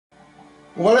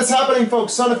What is happening,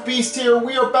 folks? Son of Beast here.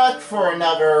 We are back for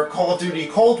another Call of Duty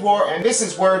Cold War, and this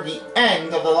is where the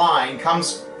end of the line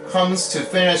comes to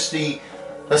finish the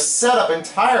setup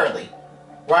entirely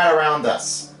right around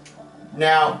us.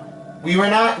 Now, we were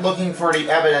not looking for the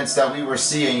evidence that we were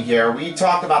seeing here. We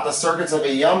talked about the circuits of a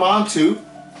Yamantu,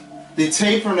 the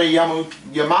tape from the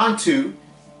Yamantu,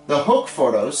 the hook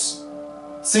photos,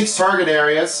 6 target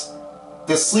areas,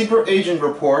 the sleeper agent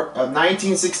report of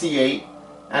 1968,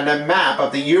 and a map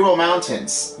of the Ural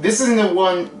Mountains. This isn't the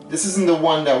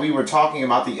one that we were talking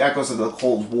about, the echoes of the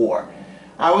Cold War.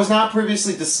 I was not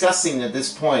previously discussing at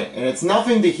this point, and it's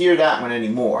nothing to hear that one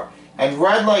anymore. And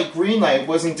red light, green light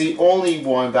wasn't the only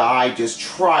one that I just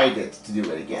tried it to do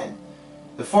it again.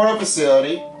 The photo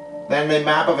facility, then the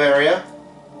map of area,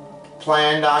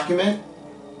 plan document,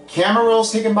 camera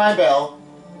rolls taken by Bell,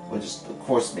 which is of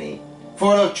course me,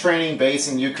 photo of training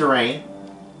base in Ukraine,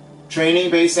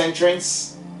 training base entrance,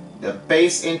 the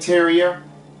base interior,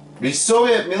 the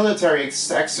Soviet military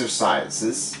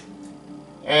exercises,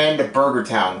 and the Burger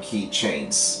Town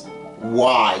keychains.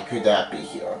 Why could that be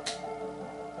here?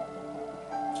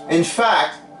 In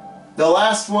fact, the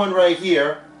last one right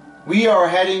here, we are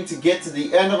heading to get to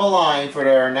the end of a line for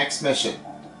our next mission.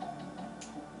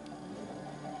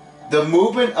 The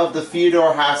movement of the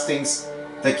Theodore Hastings,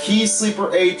 the key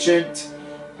sleeper agent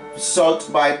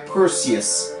sought by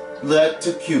Persius, led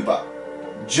to Cuba.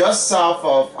 Just south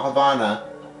of Havana,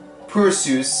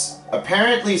 Persius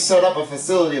apparently set up a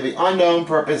facility of the unknown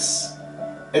purpose.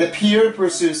 It appeared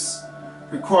Persius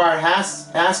required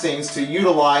Hastings to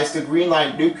utilize the green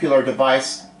light nuclear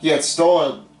device he had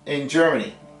stolen in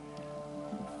Germany.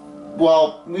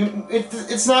 Well,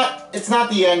 it's not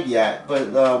the end yet,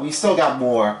 but we still got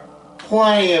more,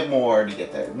 plenty of more to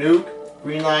get there. Nuke,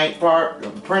 green light part,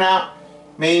 printout,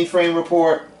 mainframe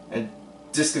report, and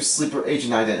disk of sleeper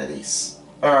agent identities.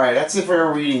 Alright, that's it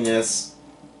for reading this.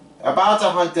 About to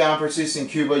hunt down Persius in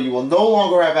Cuba, you will no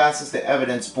longer have access to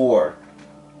evidence board.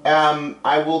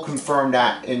 I will confirm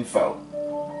that info.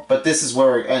 But this is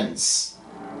where it ends.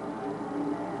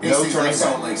 No turning back.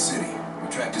 Salt Lake City. We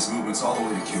tracked his movements all the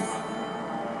way to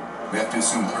Cuba. We have to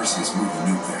assume Persius moved the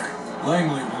nuke there.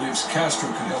 Langley believes Castro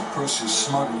could help Persius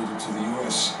smuggle it into the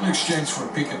U.S. in exchange for a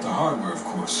peek at the hardware, of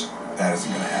course. That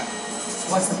isn't going to happen.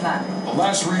 What's the plan? The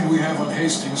last read we have on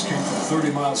Hastings came from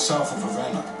 30 miles south of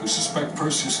Havana. We suspect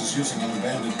Persius is using an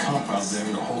abandoned compound there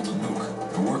to hold the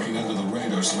nuke. They're working under the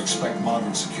radar, so expect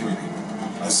moderate security.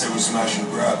 I say we smash and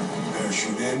grab it.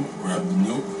 Parachute in, grab the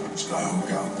nuke,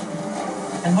 skyhook out.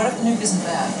 And what if the nuke isn't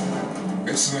there?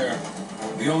 It's there.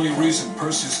 The only reason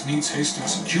Persius needs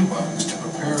Hastings in Cuba is to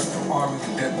prepare it for arming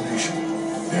and detonation.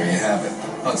 There you have it.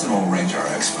 Hudson will arrange our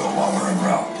exfil while we're en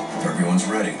route. If everyone's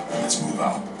ready, let's move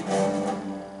out.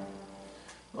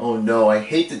 Oh no, I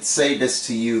hate to say this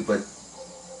to you, but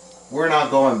we're not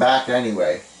going back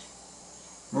anyway.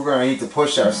 We're going to need to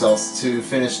push ourselves to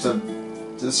finish the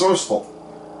source hole.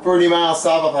 30 miles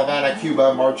south of Havana,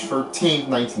 Cuba, March 13th,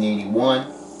 1981.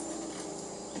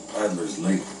 Adler's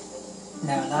late.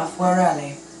 No, love, we're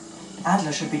early.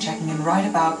 Adler should be checking in right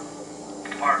about...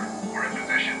 Mark, we're in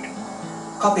position.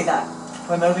 Copy that.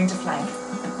 We're moving to flank.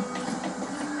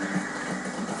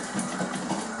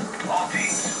 All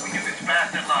teams, we do this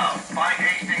fast and loud. Find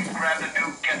Hastings, grab the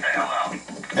nuke, get the hell out.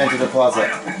 Enter the plaza.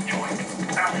 Light up this joint.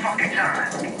 About fucking time.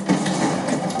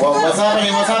 Whoa, what's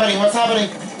happening? What's happening? What's happening?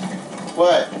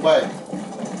 What?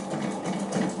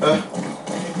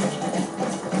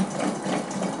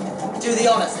 Do the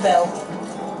honors, Bill.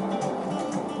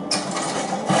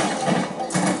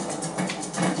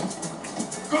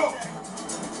 Go!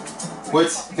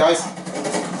 Wait, guys.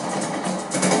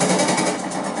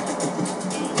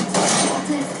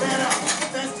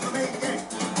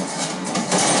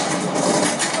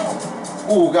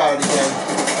 Ooh, got it again.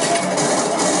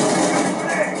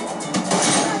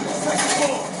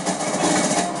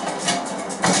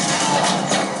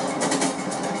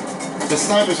 The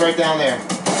sniper's right down there.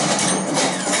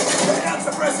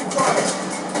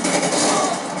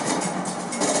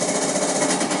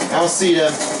 I don't see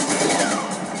them.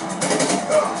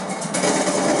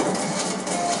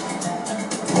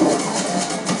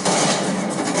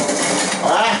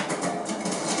 Ah!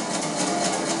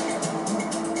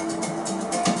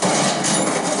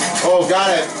 Oh, got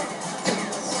it.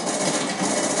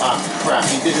 Ah, crap,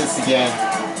 he did this again.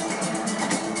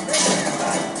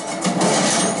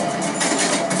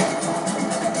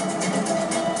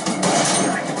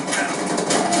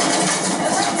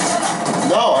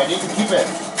 No, I need to keep it.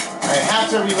 I have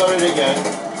to reload it again.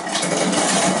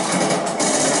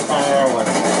 Let's find another one.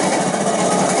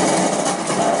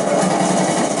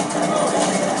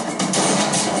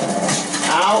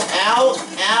 Ow! ow,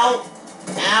 ow,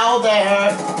 ow, that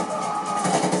hurt.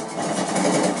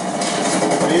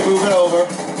 Let me move it over.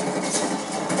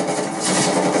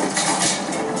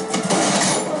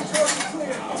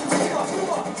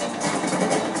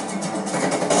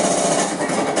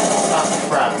 Oh,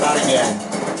 crap, not again.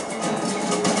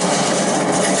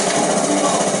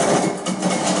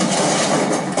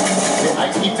 I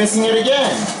keep missing it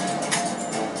again.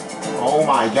 Oh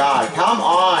my god, come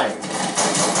on!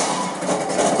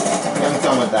 I'm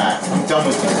done with that. I'm done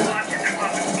with it.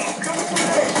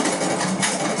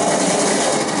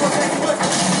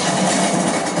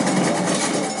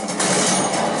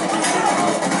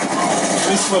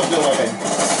 This will do it.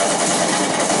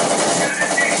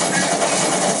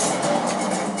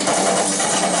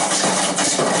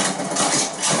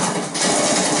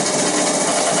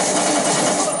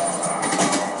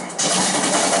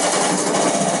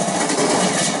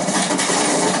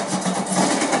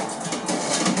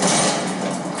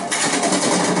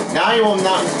 Now you will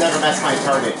never mess my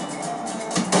target.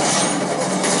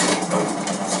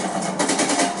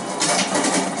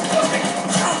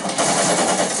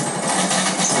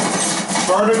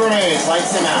 Further grenades,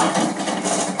 lights him out.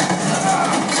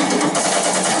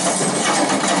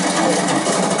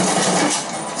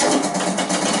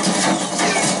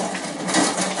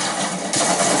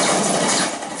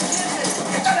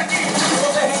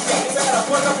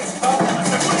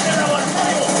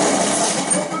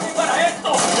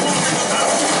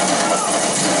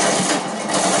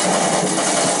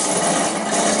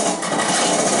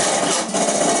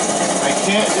 I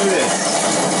can't do this.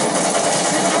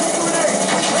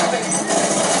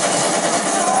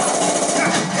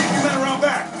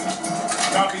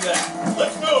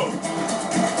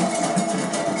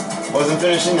 Wasn't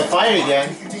finishing the fight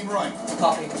again.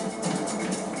 Copy.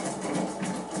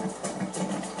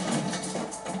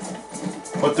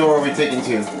 What door are we taking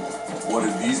to? What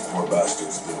did these poor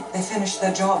bastards do? They finished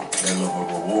their job. They love a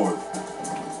reward.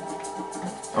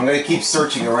 I'm gonna keep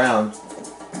searching around.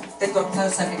 They've got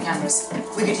closed circuit cameras.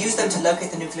 We could use them to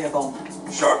locate the nuclear bomb.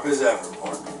 Sharp as ever,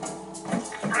 partner.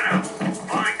 Spread out.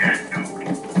 Find that nuke.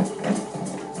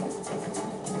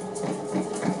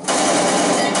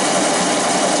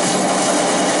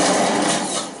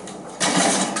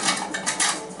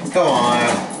 Come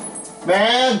on.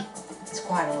 Man! It's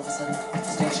quiet all of a sudden.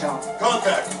 Stay sharp.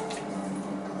 Contact!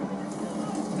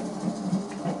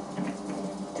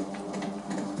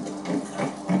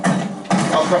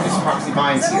 Oh crap, there's proxy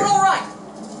mines Then here. we're all right.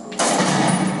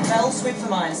 Mel, sweep the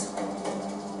mines.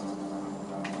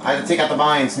 I have to take out the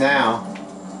mines now.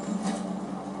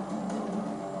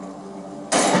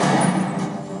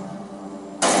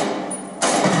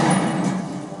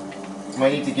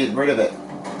 Might need to get rid of it.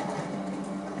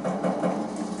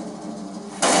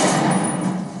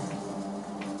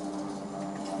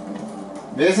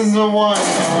 This is the one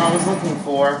that I was looking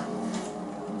for.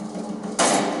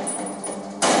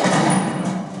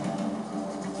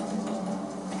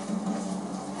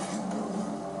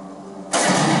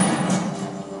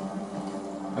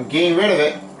 I'm getting rid of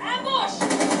it. ¡Ambush!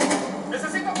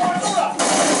 ¡Necesito cobertura!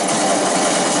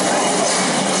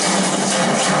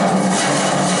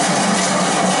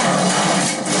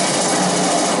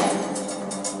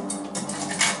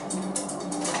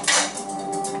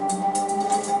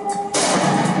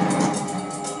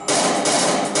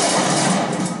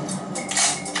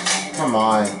 Come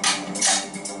on.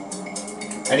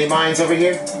 Any mines over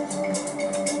here?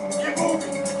 Get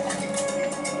moving!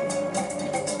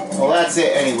 Well, that's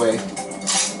it anyway.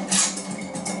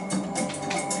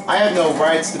 I have no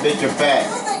rights to make your bet.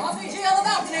 RPG on the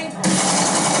balcony.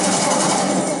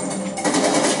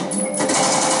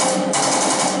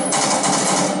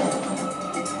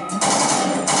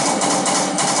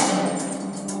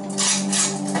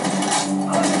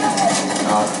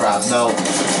 Oh crap, no.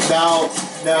 No,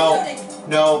 no,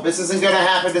 no, this isn't gonna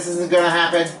happen, this isn't gonna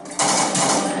happen.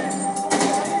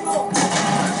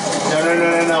 No, no, no,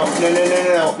 no, no, no, no, no,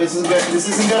 no, no, this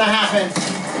isn't gonna happen.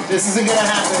 This isn't gonna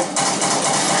happen.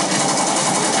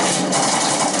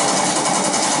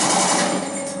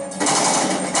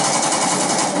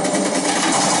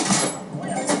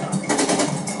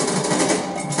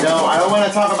 No, I don't want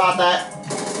to talk about that.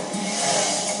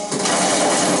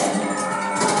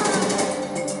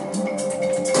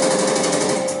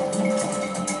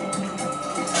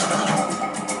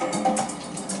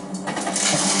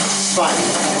 Fine.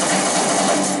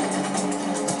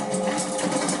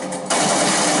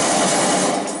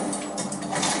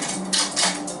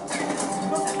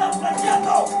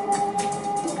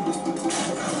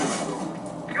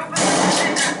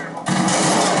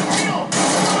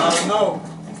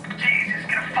 Jesus,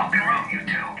 get a fucking room.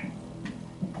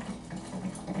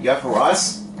 You got for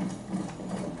us?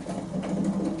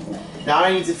 Now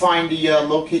I need to find the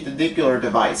locate the dicular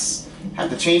device.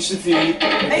 Have to change the feed.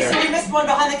 Right Mason, there. you missed one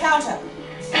behind the counter.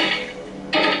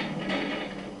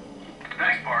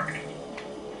 Thanks, Park.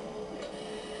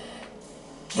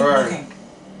 Keep Where? looking.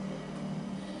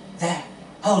 There.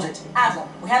 Hold it. Adler,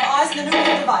 we have eyes on the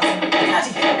nuclear device. Bloody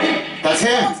hell. That's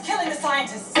him! Someone's killing the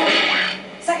scientists.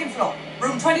 Second floor,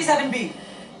 room 27B.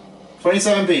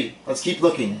 27B. Let's keep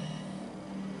looking.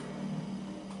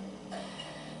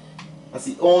 That's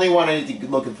the only one I need to be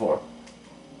looking for.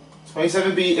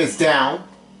 27B is down.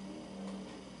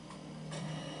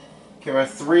 Camera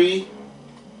 3.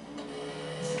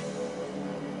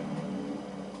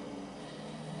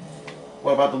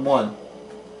 What about the 1?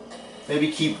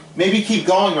 Maybe keep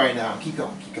going right now. Keep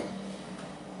going.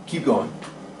 Keep going.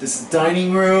 This is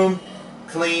dining room,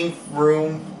 clean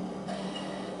room.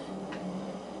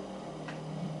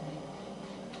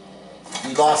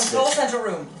 You lost Control it. center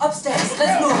room. Upstairs.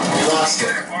 Let's move. You lost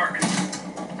it. Park.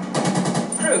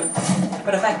 Crude,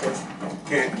 but effective.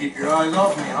 Can't keep your eyes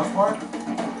off me, huh, Park?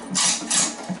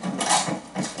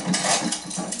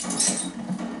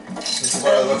 This is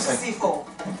what it looks like. C4.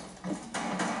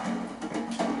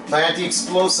 Plant the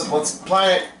explosive. Let's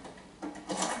plant it.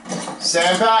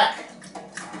 Stand back.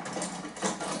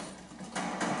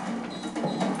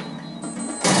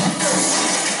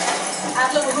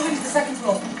 Adler, we're moving to the second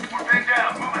floor. We're pinned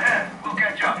down. Move ahead. We'll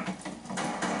catch up.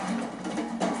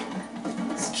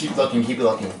 Let's keep looking. Keep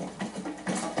looking.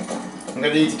 I'm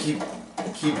gonna need to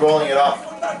keep rolling it up.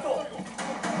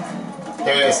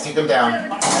 There it is. Take them down.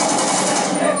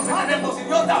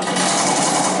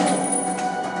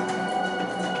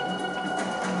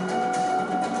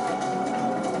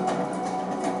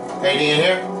 Anything in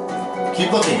here?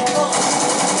 Keep looking.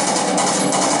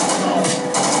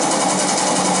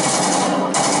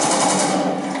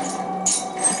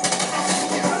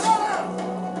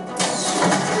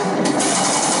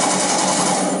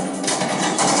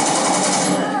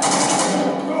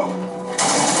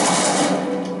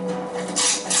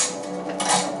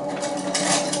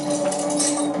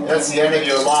 That's the end of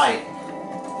your life.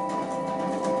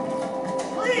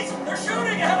 Please! They're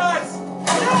shooting at us!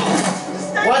 No!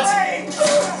 Stay What? away!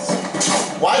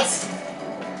 What?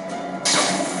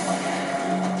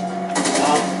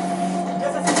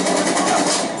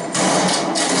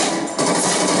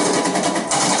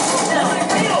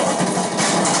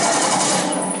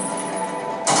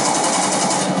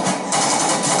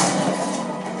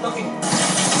 Looking.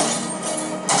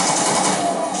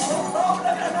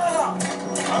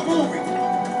 I'm moving!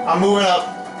 I'm moving up.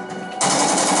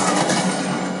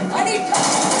 I need cover.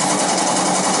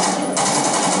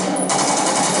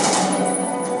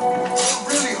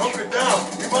 Really hunker down!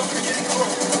 You must be getting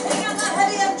close! Taking out that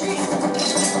heavy MG.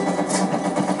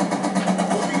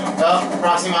 Moving up! Oh,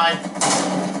 crossing mine.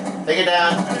 Take it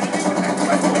down.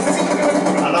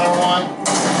 Another one.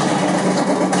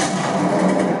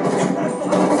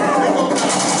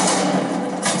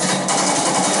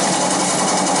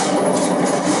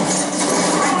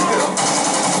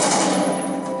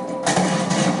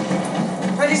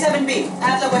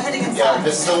 Adler, we're heading inside. Yeah,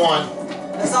 this is the one.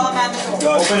 Lazar, man the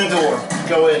door. Open the door.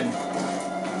 Go in.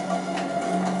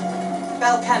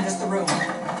 Bell canvass the room.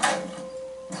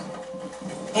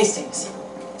 Hastings,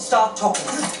 start talking.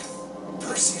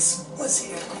 Persius was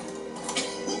here.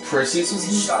 Persius was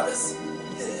He shot us.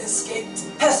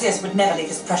 Escaped. Persius would never leave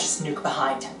his precious nuke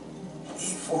behind.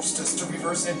 He forced us to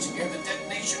reverse engineer the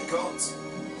detonation codes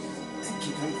and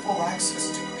give him full access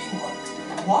to Greenland.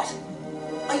 What?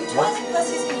 Are you telling me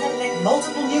Persius can detonate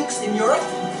multiple nukes in Europe?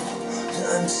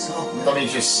 I'm so... Let me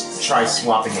just try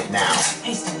swapping it now.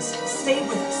 Hastings, stay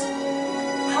with us.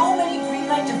 How many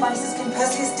Greenlight devices can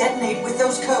Persius detonate with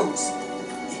those codes?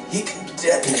 He can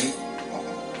detonate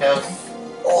Have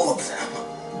all of them.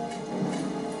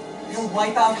 He'll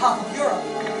wipe out half of Europe.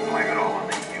 Blame it all on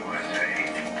the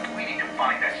USA. We need to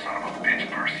find that son of a bitch,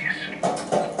 Perseus.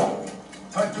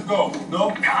 Time to go. No?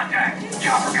 Contact!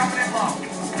 Chopper coming in low.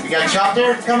 you got a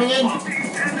chopper coming in? Bomb team,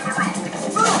 head to the roof.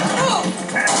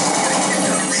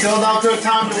 Still not good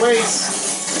time to waste.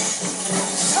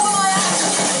 Cover my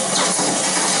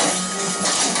ass!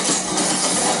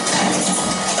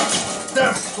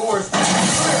 Damn, doors.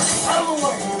 Clear. Out of the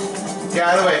way. Get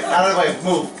out of the way. Out of the way.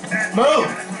 Move. Move.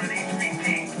 That's on an HVT.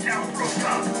 South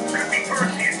rooftop. Could be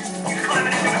Perseus. He's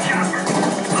climbing into a chopper.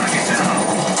 Lock it down.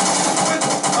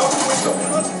 Out the window.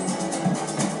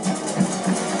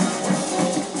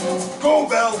 Go,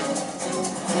 Bell.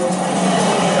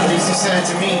 At least you sent it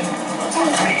to me.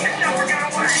 Hey, the chopper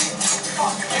got away.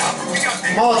 Fuck the chopper. We got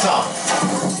this. Molotov.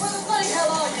 Where the bloody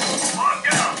hell are you? Lock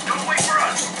down. Don't wait for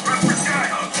us. Run for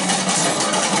Skyhook.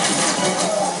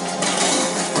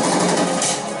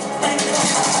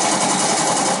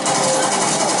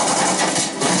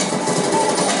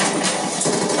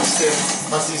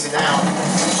 dancing now.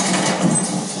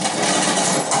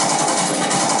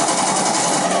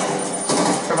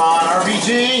 Come on, RPG!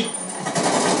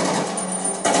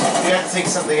 We have to take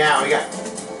something out. We got...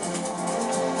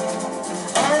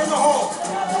 Fire in the hole!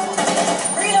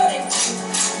 Reloading!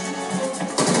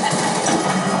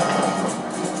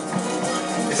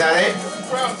 Is that it?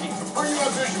 Ground team, are you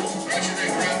on visual? Roger that,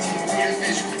 ground team. We have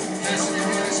visual. Fasten your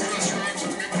harness, cross your arms,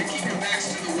 and remember to keep your backs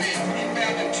to the wind.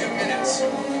 Inbound in 2 minutes.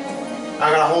 I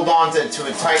gotta hold on to it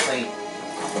tightly.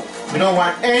 We don't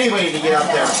want anybody to get up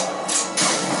there.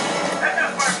 Head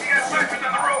this way, you got snipers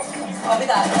in the room. I'll be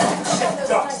back. Shoot those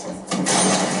Ducks. snipers.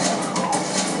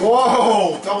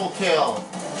 Whoa! Double kill.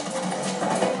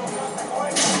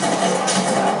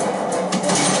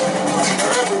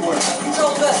 They're everywhere.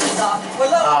 Control burst, Doc. We're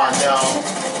low. Oh no.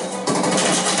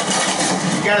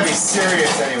 You gotta be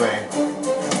serious anyway.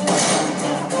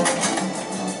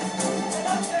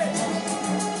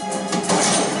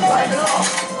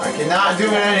 I cannot do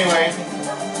it anyway.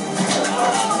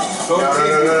 Go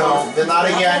No. Then not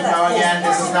again. No again.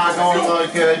 This is not going to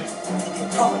look good.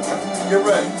 Get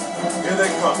ready. Here they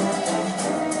come.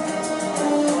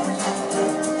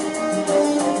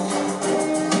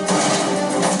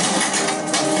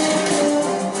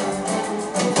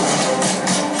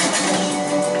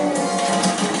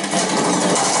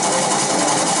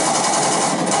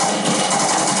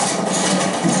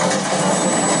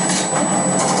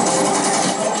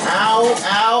 Ow.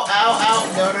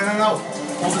 No.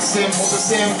 Hold the sim.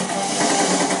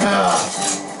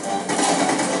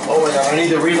 Oh my god, I need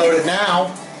to reload it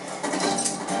now.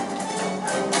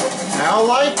 I don't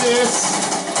like this.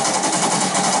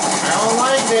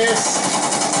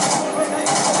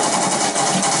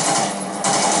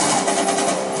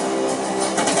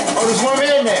 Oh, there's one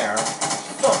in there.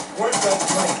 Where's that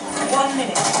plane? 1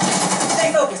 minute. Stay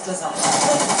focused, Lazar.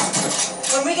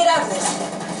 When we get out of this,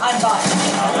 I'm fine.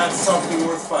 Now that's something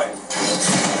worth fighting.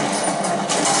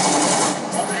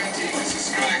 Ground team, this is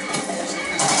Skyhook. Zone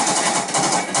is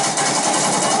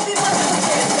That'll be one of the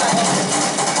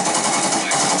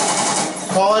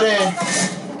Call it in.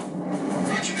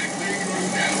 Roger that. Clear your room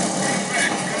now.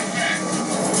 Go back.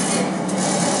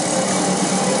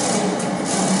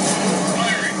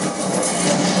 Firing.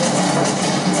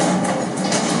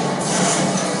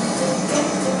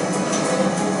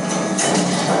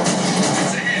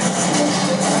 It's ahead.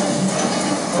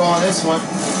 Go on this one.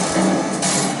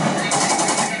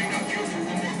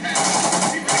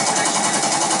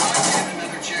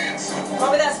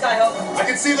 Copy that, Skyhook. I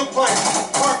can see the plane.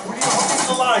 Mark, we need to hook into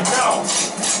the line now.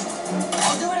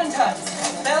 I'll do it in turns.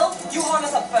 Bill, you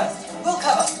harness up first. We'll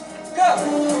cover. Go!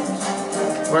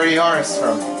 Where are you harnessed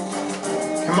from?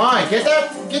 Come on, get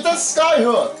that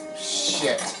skyhook.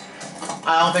 Shit.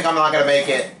 I don't think I'm not gonna make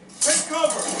it. Take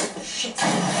cover.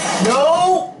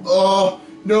 No! Oh,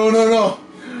 no.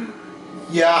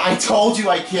 Yeah, I told you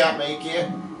I can't make it.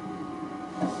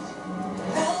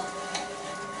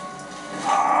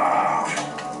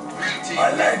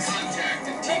 My legs. Contact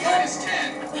in T-minus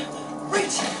 10.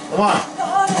 Reach! Come on. The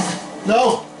harness!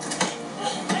 No. I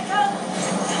can't!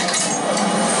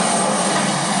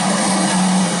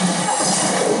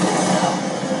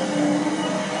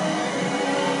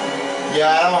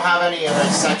 Yeah, I don't have any other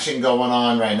section going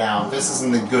on right now. This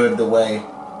isn't the way.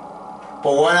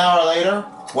 But 1 hour later,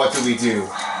 what do we do?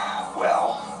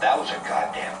 Well, that was a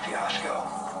goddamn fiasco.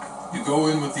 You go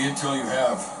in with the intel you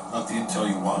have, not the intel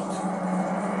you want.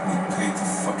 We paid the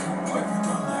fucking piper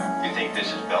down there. You think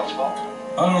this is Belt's fault?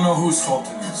 I don't know whose fault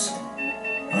it is.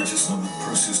 I just know that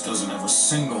Persius doesn't have a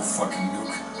single fucking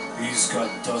nuke. He's got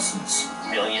dozens.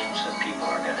 Millions of people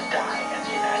are gonna die, and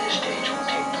the United States will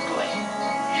take the blame.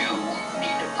 You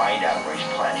need to find out where he's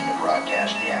planning to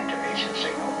broadcast the activation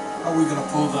signal. How are we gonna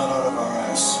pull that out of our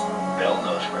ass? Bell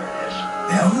knows where it is.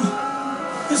 Him?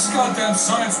 This goddamn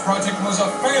science project was a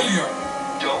failure!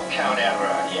 Don't count Adler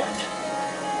out yet.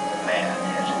 The man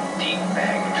has a deep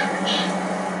bag of tricks.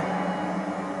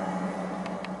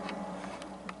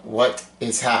 What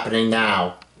is happening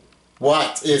now?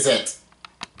 What is it?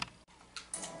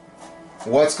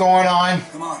 What's going on?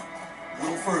 Come on. A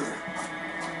little further.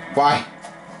 Why?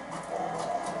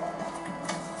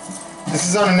 This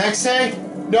is on the next day?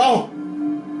 No!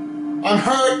 I'm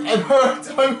hurt!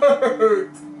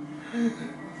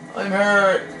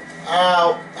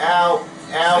 Ow!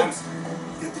 Sims,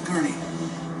 get the gurney.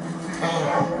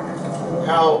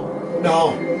 Ow! No!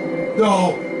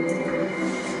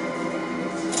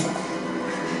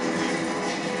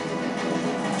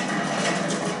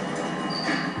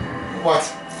 What?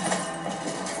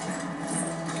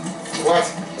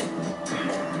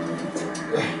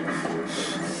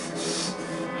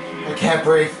 I can't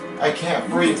breathe. I can't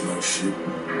You breathe. look like shit. Or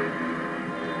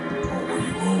were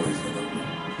you always an ugly?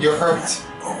 You're hurt.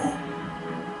 Oh.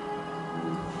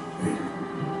 Hey.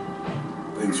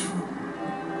 Thanks for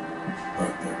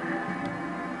back there.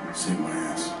 Saved my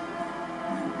ass.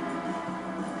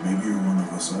 Maybe you're one of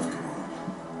us after all.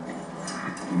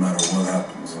 No matter what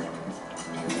happens, I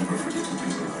never forget the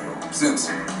people I owe. Sims,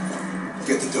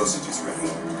 get the dosages ready.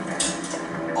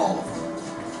 All of them.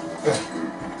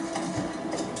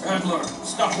 Adler,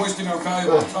 stop wasting our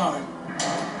valuable time.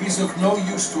 He's of no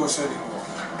use to us anymore.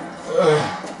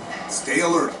 Stay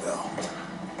alert, Bell.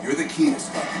 You're the key to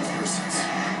stopping Persius.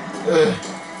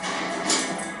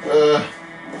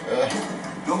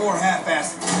 No more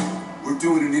half-assed. We're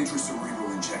doing an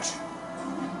intracerebral injection.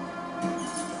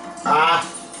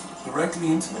 Directly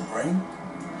into the brain?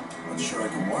 Not sure I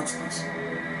can watch this.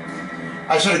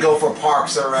 I should go for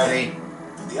Parks already.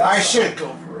 I should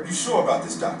go for it. You sure about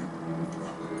this, Doc?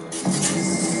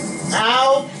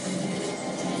 Ow!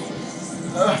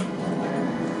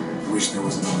 Wish there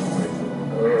was another way.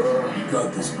 You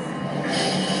got this,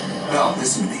 man. Bell,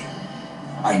 listen to me.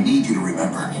 I need you to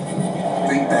remember.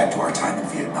 Think back to our time in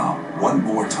Vietnam. One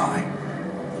more time.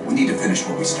 We need to finish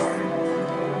what we started.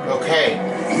 Okay.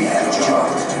 We had a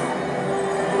job to do.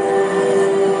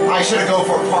 I should go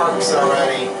for Parks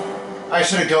already. I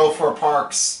should go for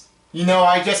Parks. You know,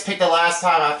 I just picked the last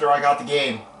time after I got the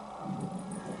game.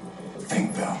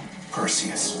 Think, Bell.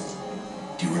 Perseus.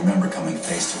 Do you remember coming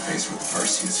face to face with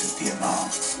Perseus in Vietnam?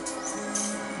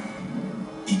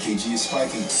 EKG is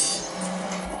spiking.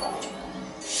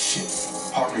 Shit.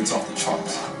 Heart rate's off the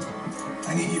charts.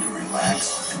 I need you to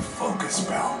relax and focus,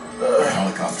 Bell. The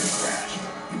helicopter crashed.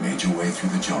 You made your way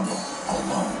through the jungle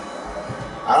alone.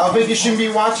 I don't think you shouldn't be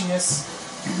watching this.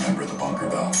 You remember the bunker,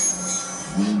 Bell?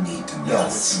 We need to know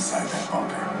what's inside that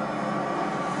bunker.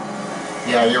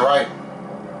 Yeah, you're right.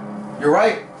 You're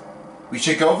right. We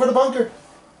should go for the bunker.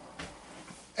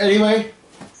 Anyway,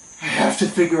 I have to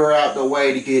figure out the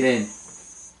way to get in.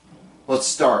 Let's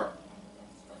start.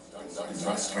 Do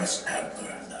not trust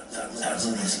Adler.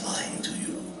 Adler is lying to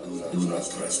you. Do not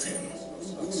trust him.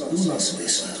 Do not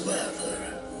listen to Adler.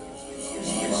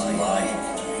 He is lying.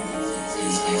 He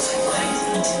is lying.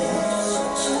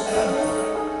 Adler.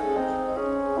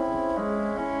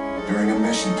 During a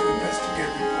mission to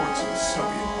investigate reports of a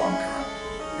Soviet bunker,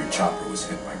 your chopper was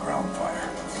hit by ground fire.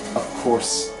 Of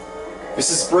course. This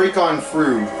is Break On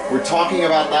Through. We're talking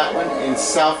about that one in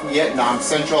South Vietnam,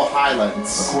 Central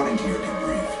Highlands. According to your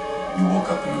debrief, you woke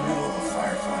up in the middle of a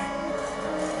firefight.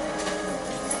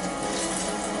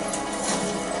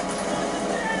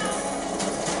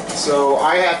 So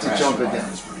I have to jump it down.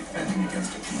 Survivors were defending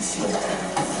against a PC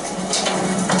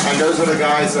attack. And those are the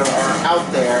guys that are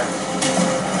out there.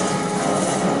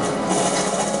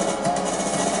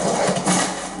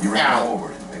 You ran Ow.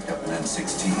 forward and picked up an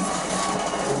M16.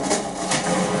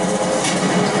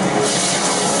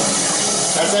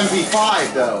 That's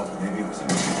MP5 though. Maybe it was a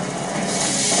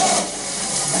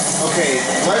Okay,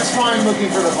 let's try looking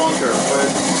for the bunker, but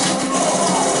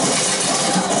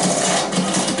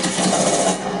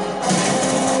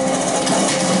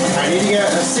I need to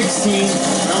get a 16.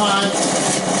 Come on.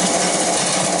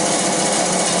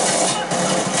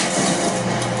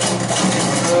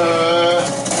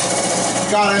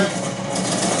 Got him.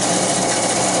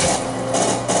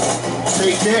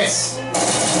 Take this.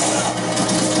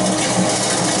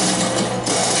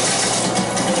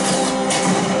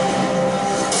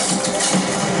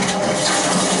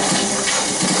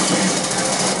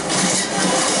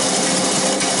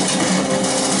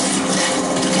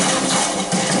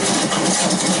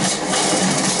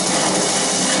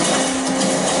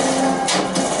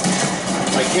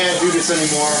 I can't do this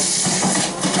anymore.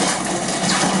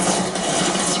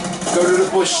 Go to the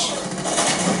bush.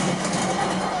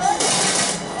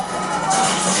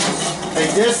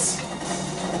 Take this.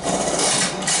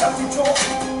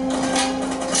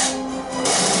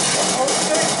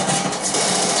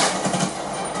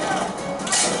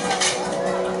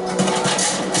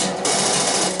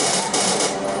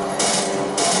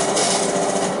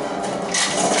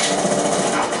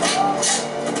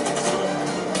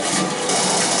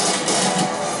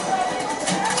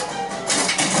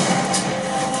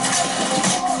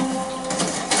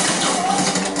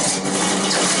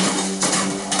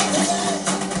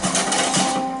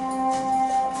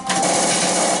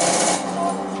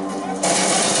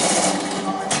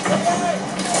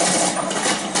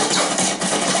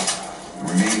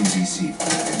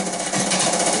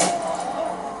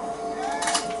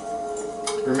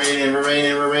 Remaining.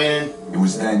 It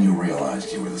was then you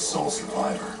realized you were the sole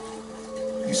survivor.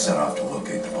 You set off to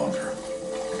locate the bunker.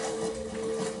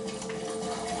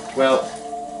 Well,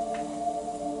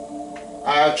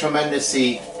 I have tremendous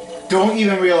C. Don't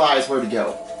even realize where to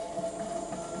go.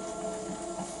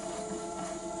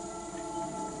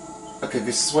 Okay,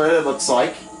 this is what it looks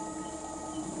like.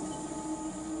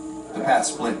 The path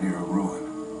split near a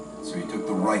ruin, so you took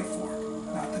the right fork,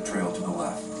 not the trail to the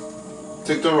left.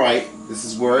 Took the right. This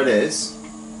is where it is. Down,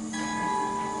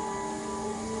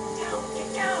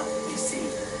 get down. You see?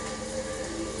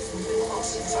 The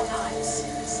motions are nice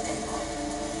and stable.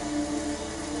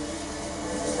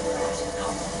 This is the first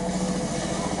novel.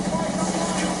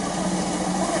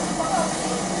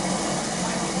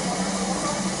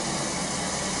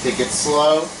 Take it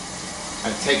slow.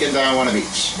 And take it down one of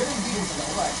each.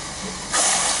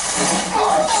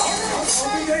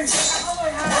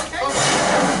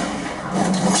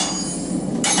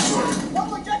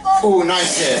 Ooh,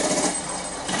 nice hit.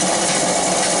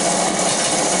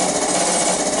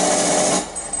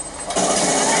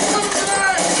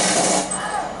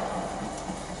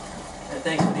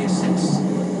 Thanks for the assist.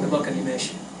 Good luck on your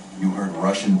mission. You heard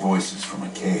Russian voices from a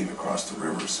cave across the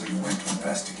river, so you went to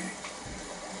investigate.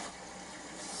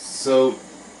 So...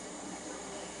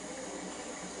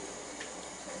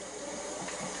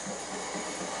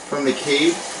 from the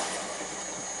cave?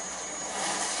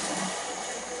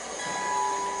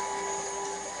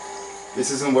 This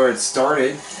isn't where it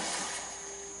started.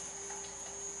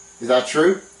 Is that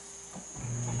true?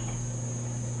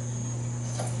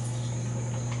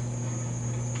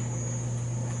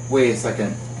 Wait a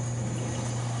second.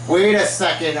 Wait a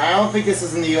second. I don't think this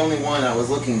isn't the only one I was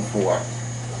looking for.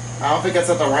 I don't think that's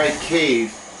at the right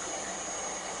cave.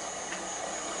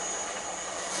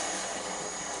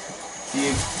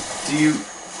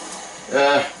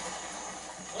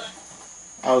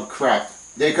 Oh crap.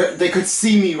 They could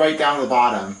see me right down the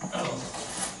bottom.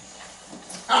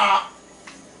 Ah!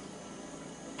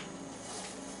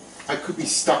 I could be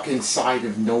stuck inside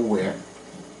of nowhere.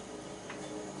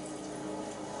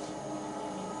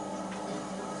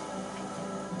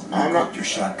 I'm not your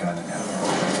shotgun and ammo.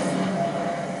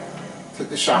 Took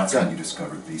the That's when shotgun. you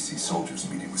discovered VC soldiers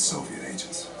meeting with Soviet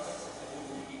agents.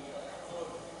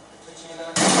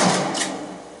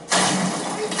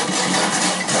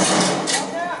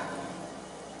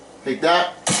 Take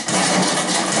that.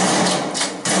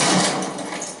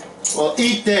 Well,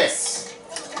 eat this.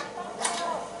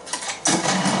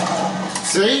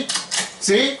 See?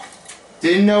 See?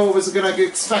 Didn't know what was gonna get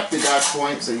expected at that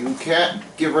point, so you can't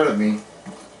get rid of me.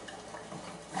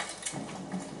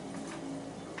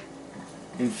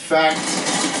 In fact...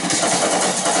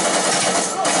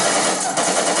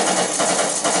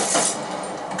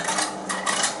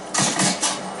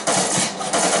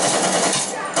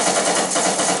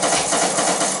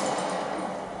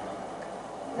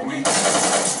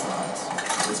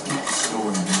 Let's keep the story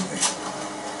moving.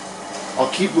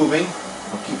 I'll keep moving.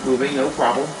 I'll keep moving, no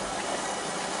problem.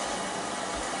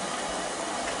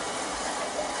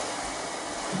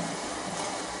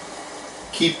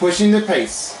 Keep pushing the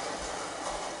pace.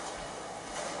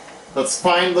 Let's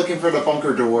find looking for the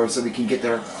bunker door so we can get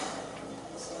there.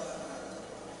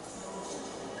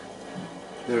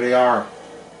 There they are.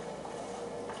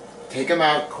 Take them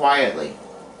out quietly.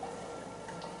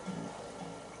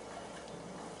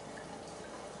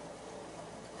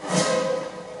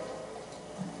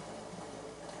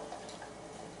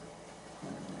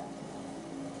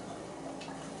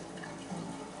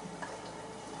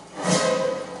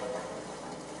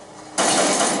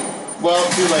 Well,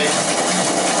 too late.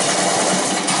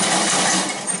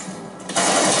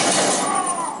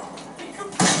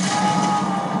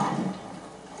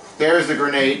 There's the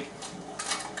grenade.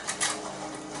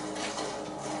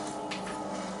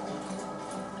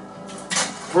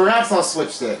 Perhaps I'll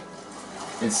switch it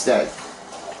instead.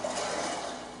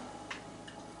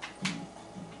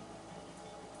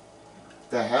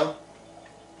 The hell?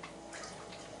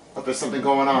 Oh, there's something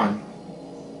going on.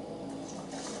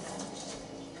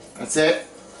 That's it.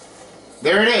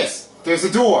 There it is. There's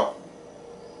a door.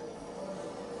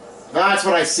 That's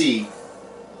what I see.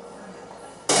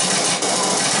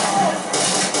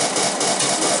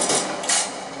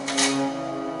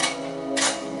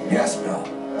 Yes, Bill.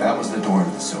 That was the door to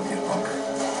the Soviet bunker.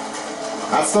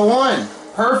 That's the one.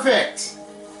 Perfect.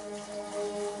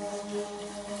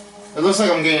 It looks like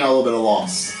I'm getting a little bit of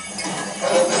loss.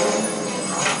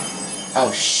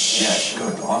 Oh, shh. Yeah,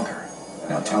 good bunker.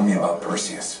 Now tell me about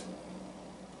Persius.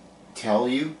 Tell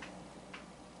you?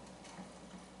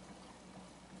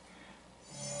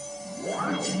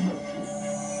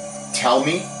 Tell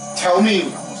me? Tell me!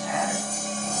 We almost had it.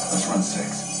 Let's run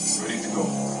 6. Ready to go.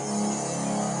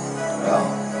 Well,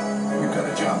 we've got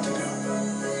a job to do.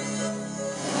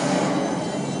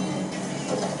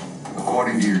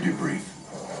 According to your debrief,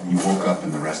 You woke up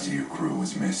and the rest of your crew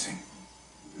was missing.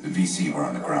 The VC were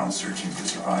on the ground searching for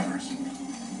survivors.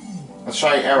 Let's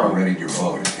try arrow. You readied your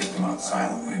bow to take them out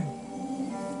silently.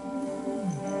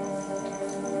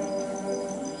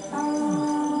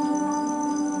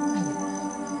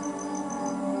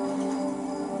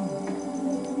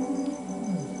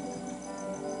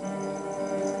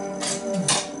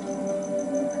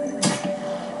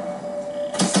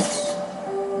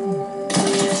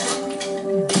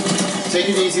 Take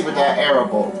it easy with that arrow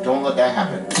bolt. Don't let that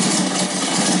happen.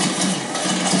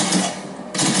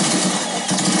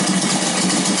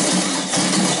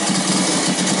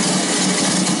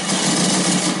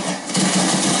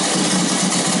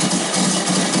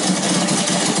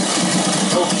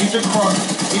 Oh, keep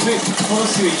it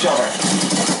close to each other.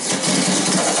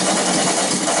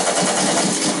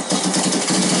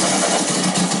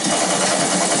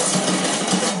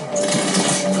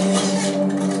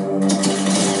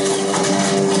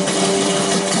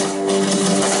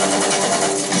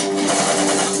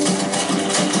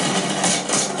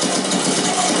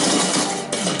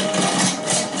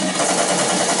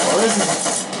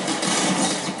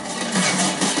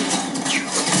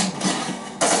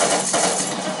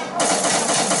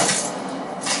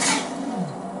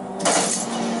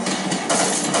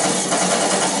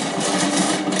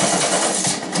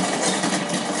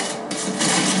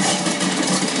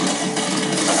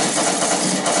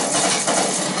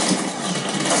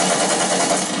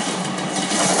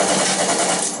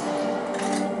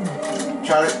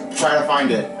 Try to find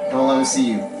it. Don't let him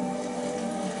see you.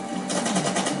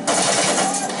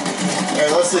 Okay,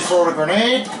 let's just throw the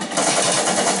grenade.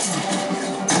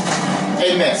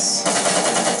 A miss.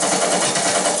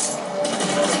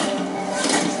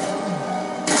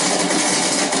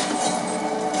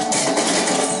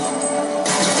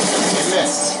 A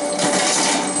miss.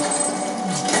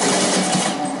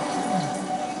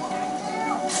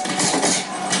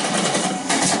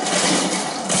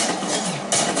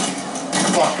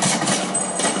 Fuck.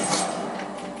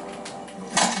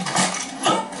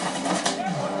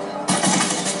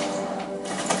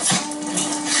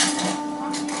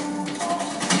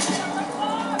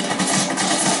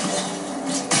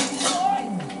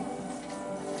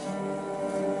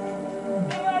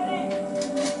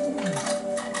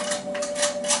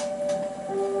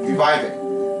 Revive it.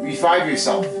 Revive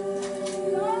yourself.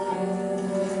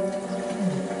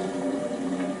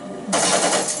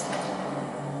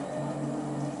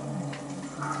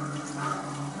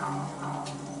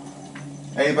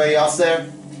 Anybody else there?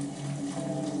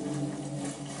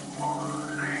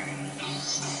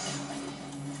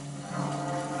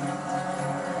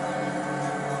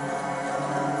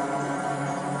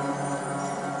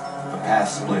 The path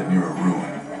split near a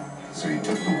ruin, so you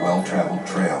took the well-traveled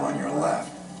trail on your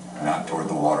left, not toward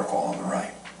the waterfall on the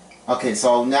right. Okay,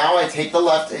 so now I take the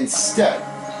left instead.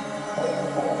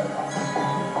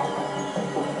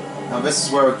 Now this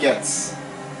is where it gets.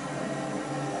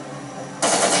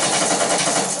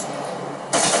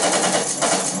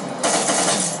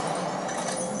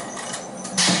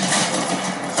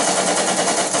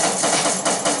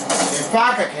 In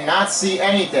fact, I cannot see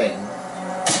anything.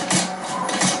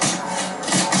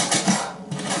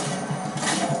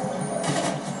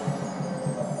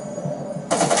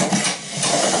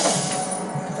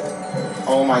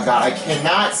 Oh my god, I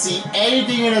cannot see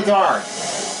anything in the dark.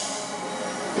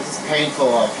 This is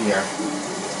painful up here.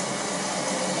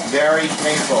 Very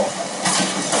painful.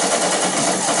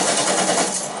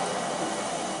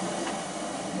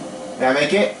 Did I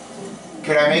make it?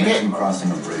 Could I make it?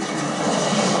 Crossing a bridge.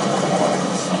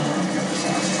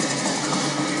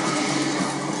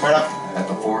 Right up. At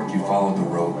the fork, you followed the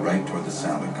road right toward the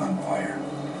sound of gunfire.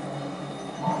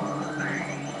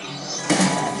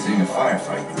 Seeing a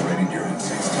firefight, you readied your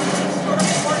instincts.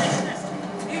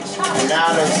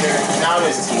 Now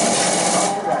there's a team.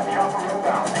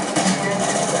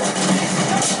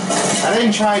 I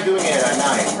didn't try doing it at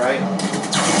night, right?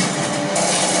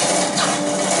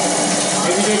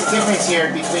 Maybe there's a difference here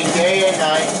between day and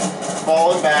night,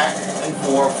 falling back and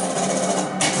forth.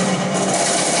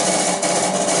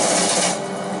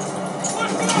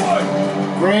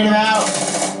 Grenade him out!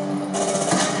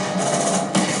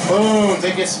 Boom!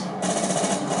 They can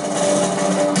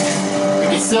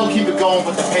still keep it going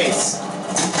with the pace.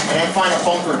 And then find a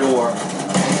bunker door and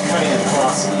cut it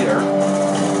across here.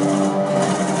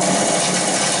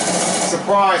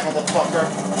 Surprise, motherfucker!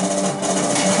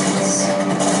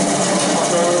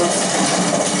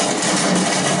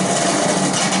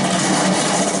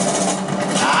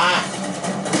 Ah!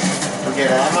 Forget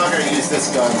it, I'm not gonna use this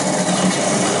gun.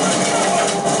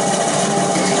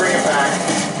 Bring it back.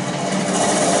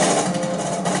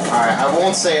 Alright, I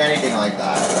won't say anything like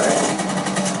that, right?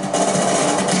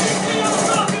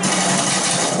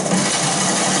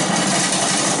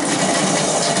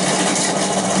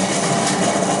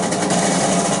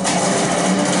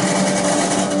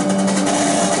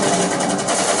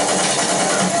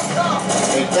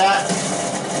 Take that.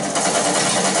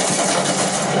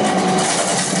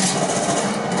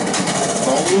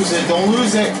 Don't lose it, don't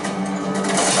lose it.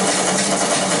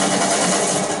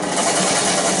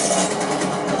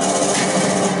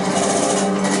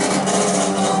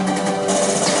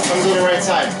 Comes on the right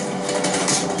side.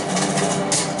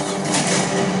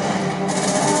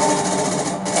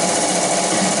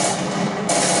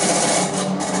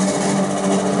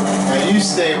 Now you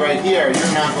stay right here,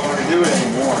 you're not going to do it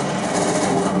anymore.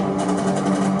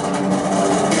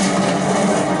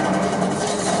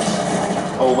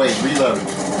 Oh wait, reload.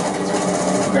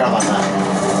 Forgot about that.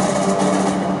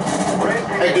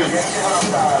 Hey dude.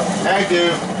 Hey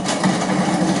dude.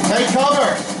 Take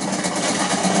cover!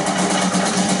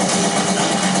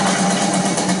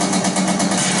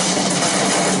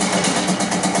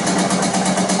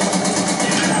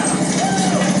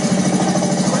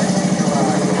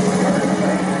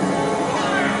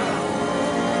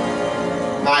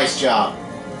 Nice job.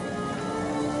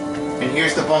 And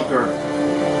here's the bunker.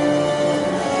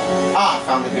 Ah,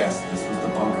 found it here. Yes, this was the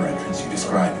bunker entrance you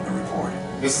described in the report.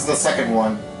 This is the second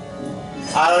one.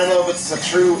 I don't know if it's a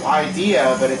true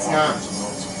idea, but it's not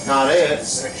it.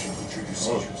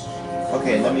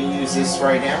 Okay, let me use this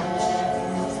right now.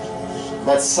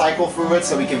 Let's cycle through it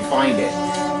so we can find it.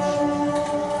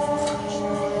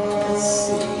 Let's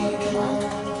see, come on.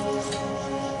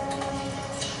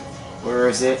 Where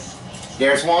is it?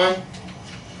 There's one.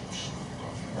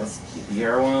 Let's get the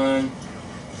other one.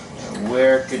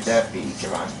 Where could that be?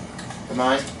 Come on. Come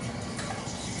on.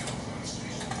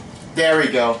 There we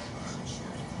go.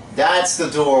 That's the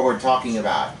door we're talking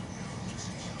about.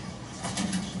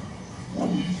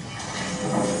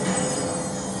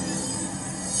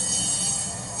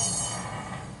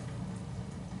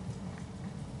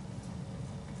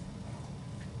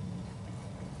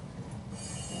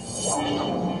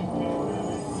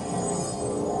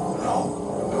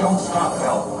 No. Don't stop,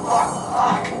 Bell.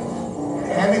 Fuck.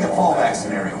 Hand me the fallback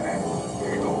scenario manual.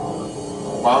 Here you go.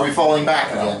 Why are we falling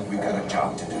back Bell, again? we've got a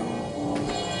job to do.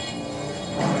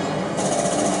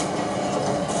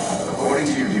 According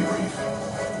to your debrief,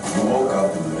 you woke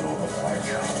up in the middle of a fire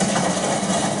truck.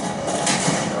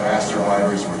 Past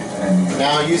survivors were defending.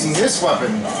 Now using this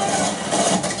weapon.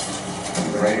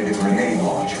 You created a grenade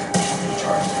launcher and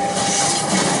charged it.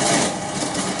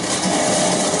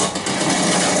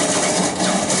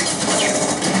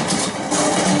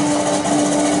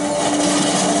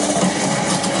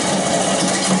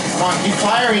 Come on, keep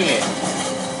firing it.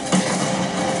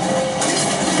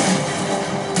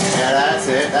 Yeah, that's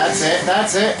it, that's it,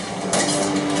 that's it.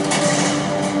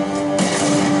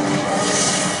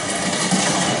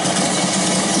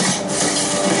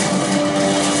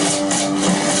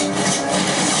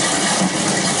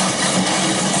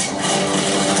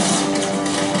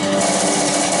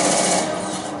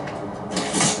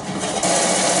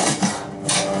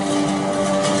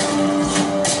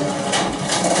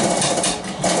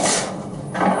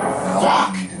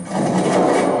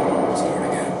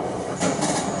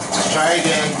 Try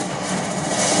again.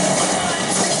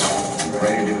 You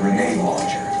created a grenade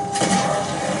launcher.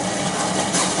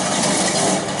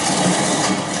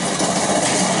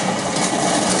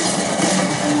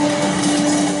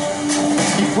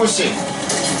 Keep pushing.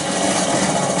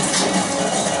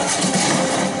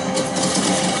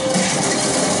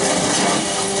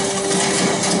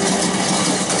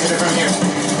 Get it from here.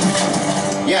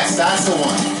 Yes, that's the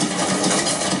one.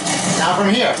 Now from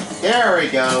here. There we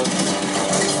go.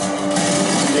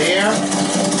 There.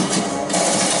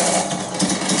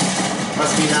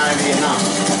 Must be not be enough.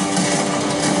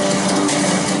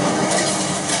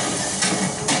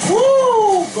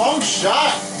 Woo! Long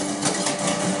shot!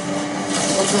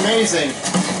 Looks amazing.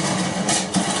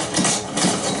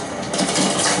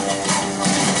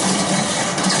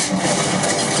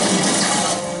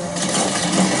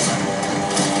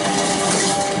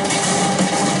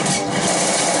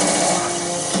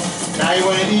 Now you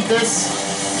want to eat this?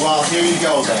 Well, here you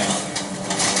go then.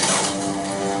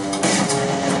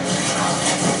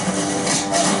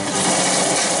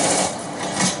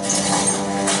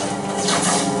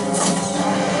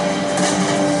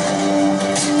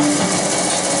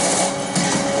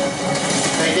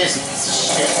 Take this, you piece of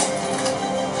shit.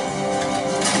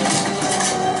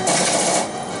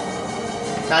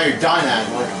 Now you're done,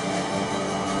 Adler.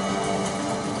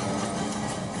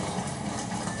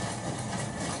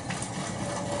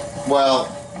 Well,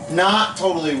 Not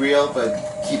totally real, but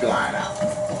keep an eye out.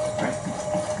 Right?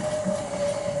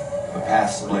 The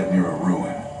path split near a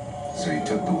ruin, so you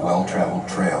took the well-traveled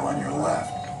trail on your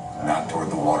left, not toward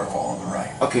the waterfall on the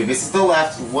right. Okay, this is the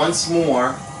left once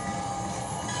more.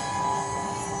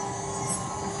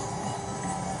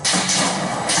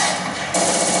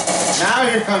 Now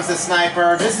here comes the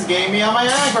sniper. This is getting me on my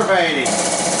aggravating.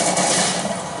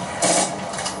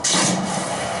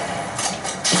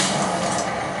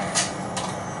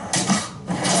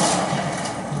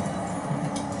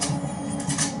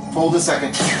 Hold a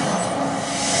second.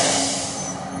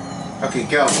 Okay,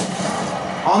 go.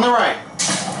 On the right.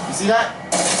 You see that?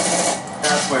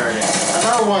 That's where it is.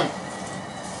 Another one.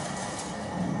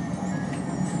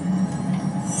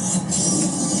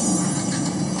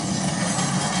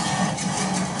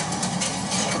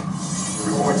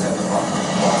 Rewards at the bottom.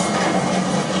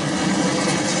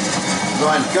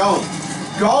 Run, go!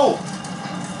 Go!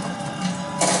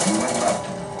 You went left,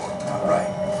 not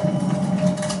right.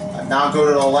 Now go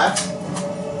to the left.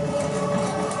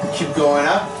 Keep going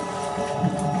up.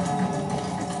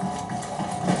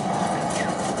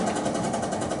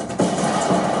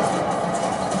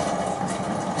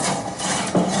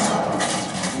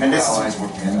 And this is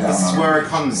where it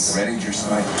comes. Readied your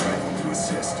sniper rifle to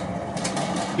assist.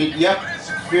 Yep,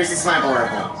 here's the sniper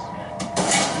rifle.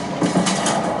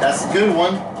 That's a good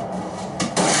one.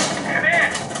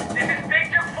 Command, this is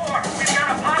Victor 4. We've got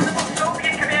a possible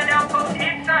Soviet command outpost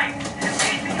in sight. It's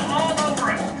pacing all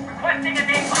over us. Requesting a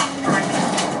napalm strike.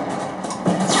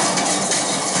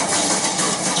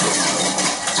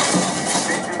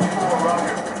 Victor 4,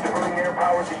 roger. Diverting air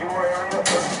power to your area,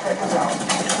 30 seconds out.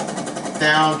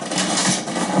 Down.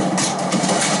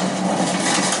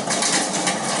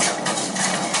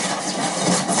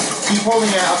 Keep holding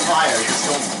it up higher,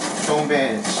 just don't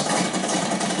manage.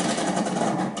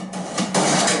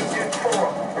 Get 4.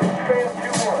 It's Fan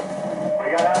 2-1. We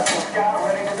got Aspen Scott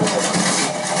ready to deliver.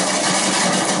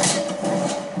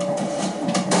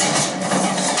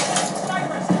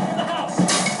 Snipers in the house.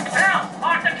 Now,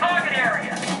 mark the target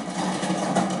area.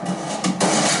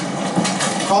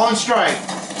 Call and strike.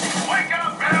 Wake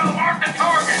up, Bell. Mark the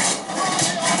target.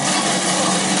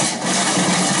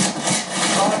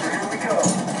 Roger, here we go.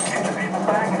 Get the people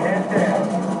back and head down.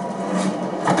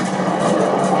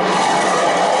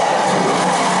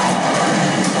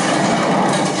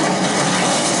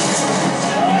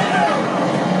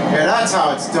 Yeah, that's how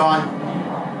it's done.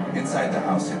 Inside the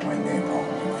house hit by napalm,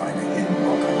 you'll find a hidden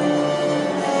book on the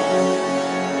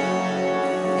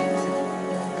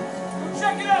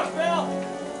Check it out, Bell.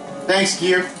 Thanks,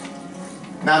 Gear.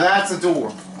 Now that's the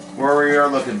door where we are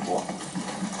looking for.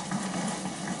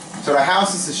 So the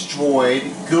house is destroyed.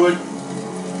 Good.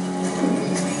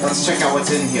 Let's check out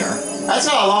what's in here. That's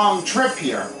not a long trip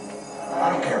here. I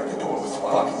don't care if the door was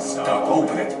fucking stuck.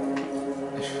 Open it.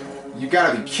 You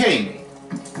gotta be kidding me.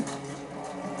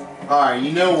 Alright,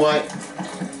 you know what?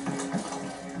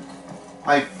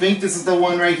 I think this is the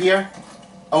one right here.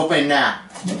 Open now.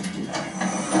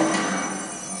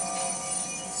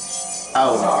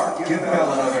 Oh. Sorry, give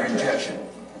Bell another injection.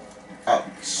 Oh.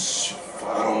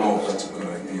 I don't know if that's a good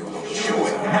idea, though. Do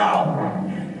it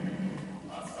now!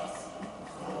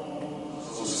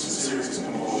 Serious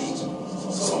convulsions.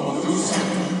 Someone do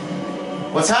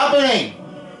something. What's happening?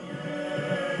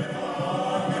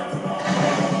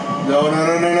 No, no,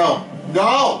 no, no, no.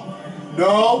 No!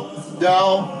 No!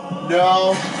 No!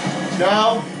 No!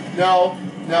 No! No!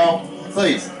 No!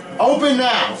 Please. Open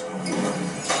now!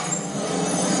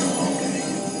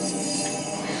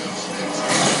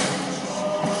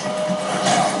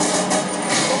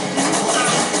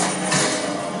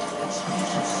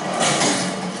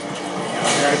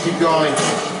 Gotta keep going.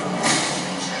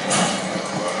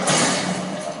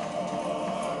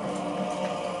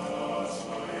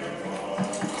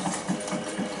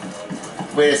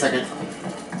 Wait a second.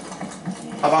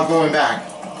 How about going back?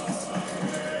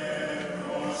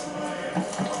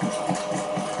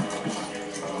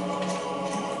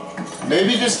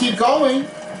 Maybe just keep going.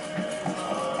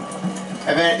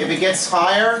 And then if it gets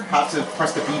higher, have to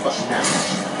press the B button now.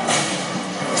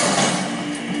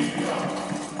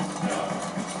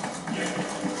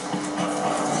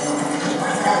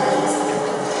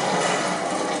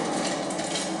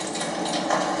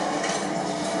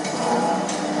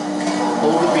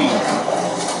 Hold the B.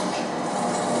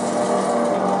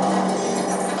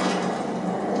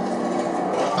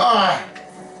 Ah.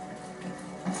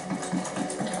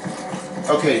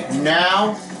 Okay,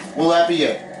 now will that be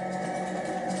it?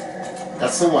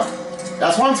 That's the one.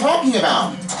 That's what I'm talking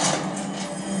about.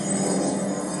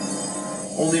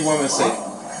 Only one mistake.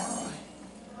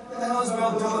 What the hell is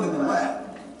Bell doing in the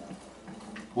lab?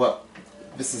 What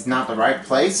This is not the right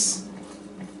place.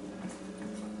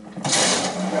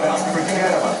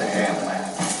 Forget about the damn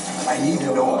lab. I need to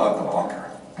know about the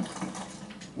bunker.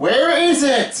 Where is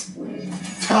it?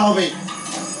 Tell me.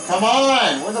 Come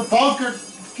on. Where the bunker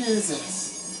is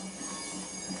this?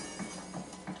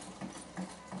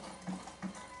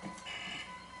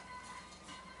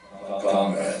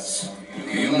 Comrades,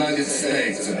 the United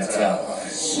States and its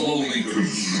allies slowly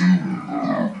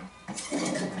consume.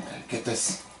 Get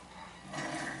this.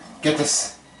 Get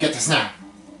this. Get this now.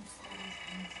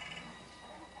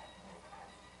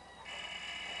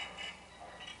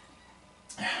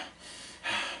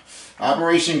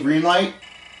 Operation Greenlight.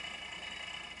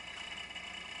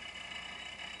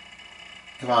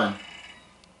 Come on.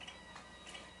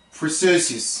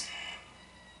 Persius.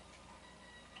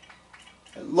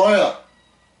 Loyal.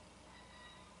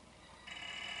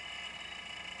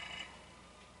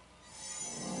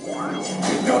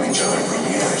 We've known each other for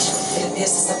years. It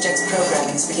appears the subject's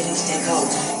programming is beginning to take hold.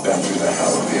 Been through the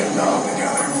hell of Vietnam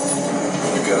together.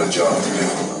 We've got a job to do.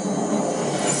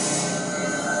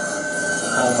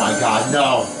 Oh my god,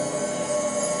 no.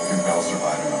 Your pal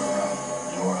survived another round.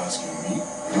 You're asking me?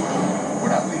 We're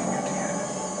not leaving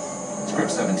empty-handed.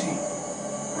 Script 17.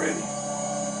 Ready.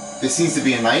 This seems to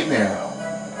be a nightmare.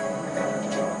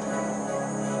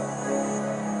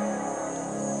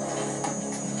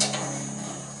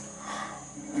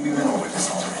 We've been over this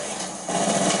already.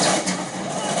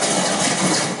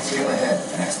 Sail ahead,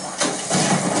 next one.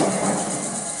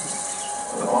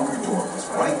 The bunker door was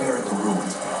right there at the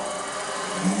ruins, pal.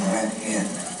 You went in.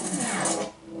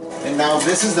 And now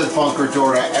this is the bunker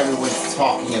door that everyone's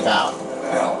talking about.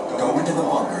 Pal, go into the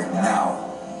bunker now.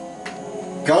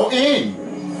 Go in!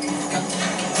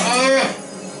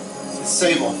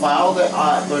 Disable. File the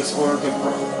Atlas or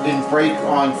and break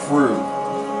on through.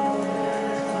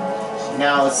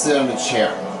 Now let's sit on the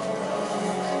chair.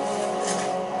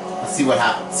 Let's see what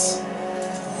happens.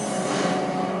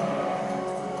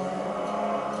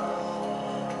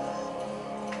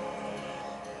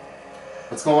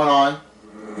 What's going on?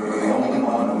 You're the only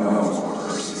one who knows where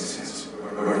Persius is.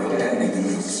 Where the detonating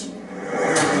is.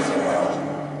 Where is it, pal?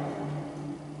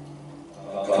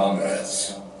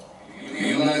 Comrades, the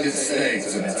United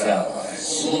States and its allies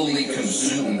slowly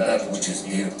consume that which is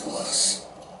dear to us.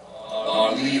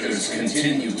 Our leaders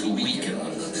continue to weaken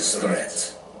under this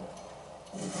threat.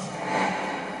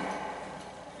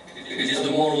 It is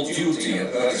the moral duty of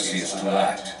Persius to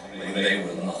act. They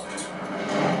will not.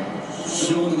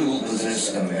 Soon we will possess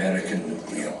an American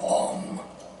nuclear bomb.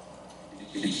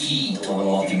 The key to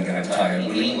unlocking their entire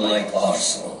green light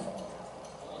arsenal.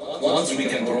 Once we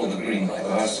can throw the green light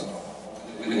arsenal,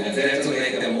 we will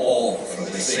detonate them all for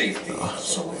the safety of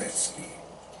Sovietsky.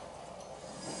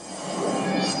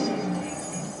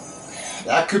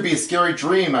 That could be a scary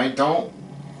dream. I don't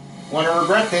want to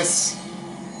regret this.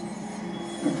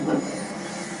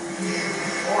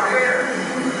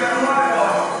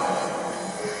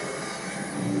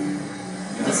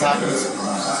 This happens.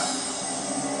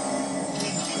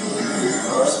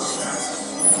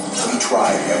 We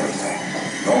tried everything.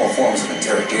 Normal forms of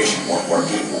interrogation weren't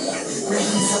working.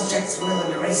 Breaking the subject's will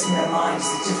and erasing their minds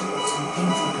is a difficult and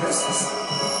painful process.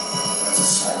 That's a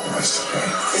small price to pay.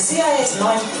 The CIA's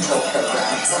mind control program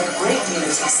has had a great deal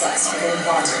of success with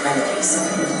implanted memories.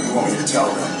 You want me to tell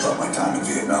them about my time in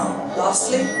Vietnam?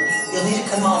 Lastly, you'll need a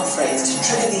command phrase to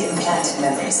trigger the implanted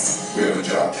memories. We have a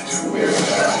job to do. We have a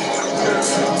job to do. You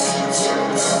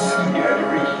had to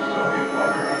reach the Soviet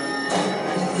bunker.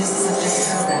 It appears the subject's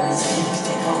programming is beginning to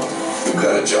take hold. We've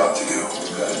got a job to do.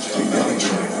 We've known each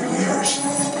other for years.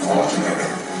 All together,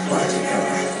 right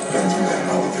together. Been through that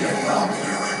hell of Vietnam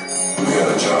together. We got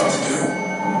a job to do.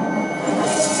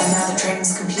 And now the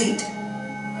training's complete.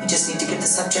 We just need to give the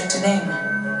subject a name.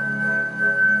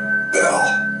 Bell.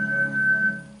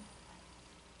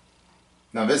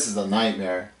 Now this is a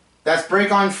nightmare. That's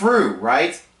break on through,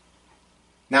 right?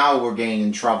 Now we're getting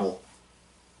in trouble.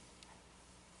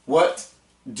 What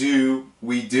do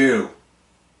we do?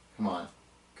 Come on.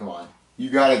 Come on. You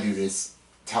gotta do this.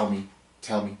 Tell me.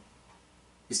 Tell me.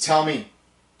 Just tell me.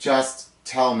 Just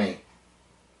tell me.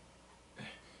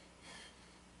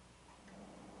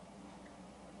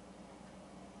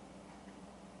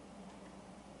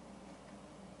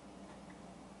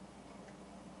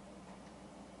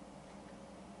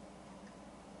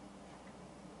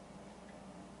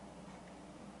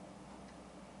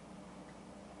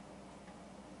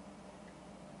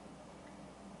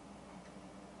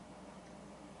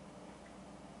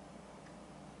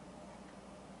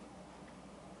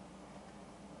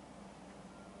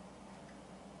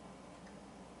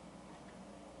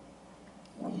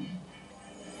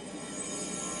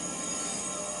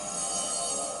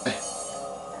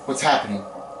 What's happening?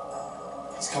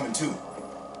 He's coming too.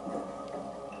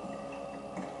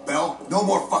 Bell, no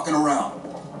more fucking around.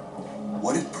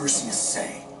 What did Persius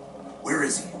say? Where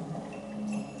is he?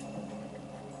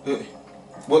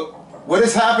 What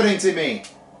is happening to me?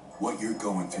 What you're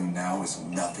going through now is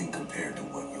nothing compared to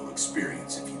what you'll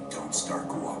experience if you don't start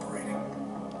cooperating.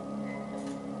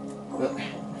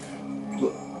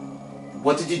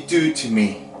 What did you do to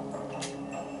me?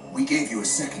 We gave you a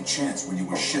second chance when you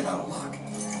were shit out of luck.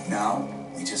 Now,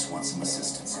 we just want some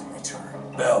assistance in return.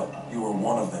 Bell, you were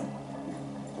one of them.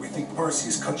 We think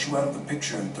Persius cut you out of the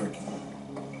picture in Turkey.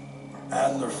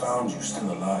 Adler found you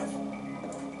still alive.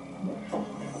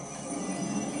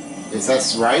 Is that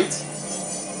right?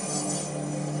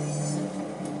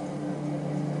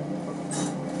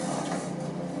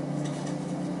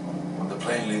 The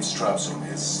plane leaves Trabzon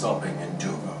is stopping in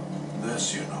Duga.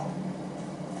 This you know.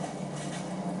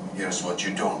 Here's what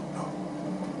you don't know.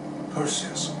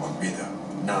 Persius won't be there.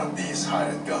 None of these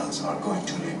hired guns are going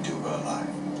to leave Duga alive.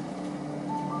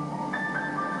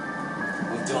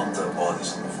 We'll dump their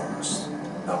bodies in the forest.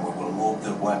 Then we will move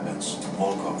the weapons to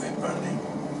Volkov in Berlin.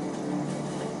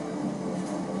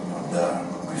 From there,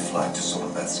 we fly to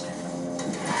Solovetsky.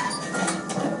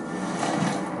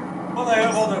 But I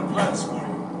have other plans for you.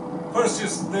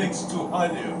 Persius thinks too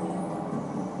highly of you.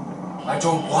 I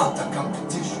don't want the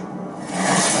competition.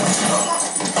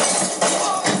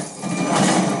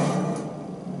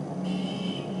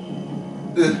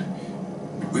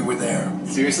 We were there.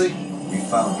 Seriously? We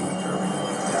found you after everything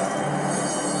went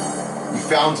down. You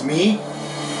found me?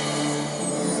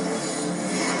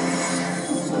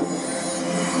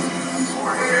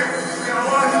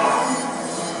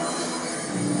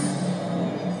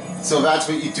 So that's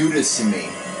what you do this to me.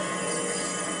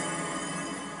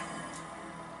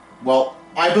 Well,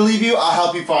 I believe you. I'll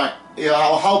help you find. Yeah,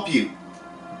 I'll help you.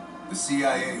 The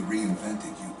CIA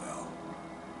reinvented you, Bell.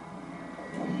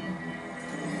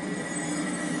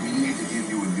 We needed to give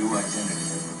you a new identity to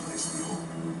replace the old.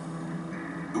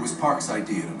 It was Park's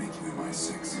idea to make you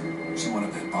MI6. She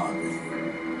wanted that bond with you.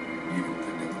 You even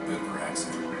picked up a bit of her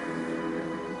accent.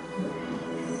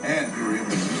 And we were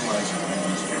able to utilize your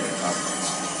language here at top.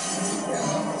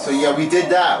 So yeah, we did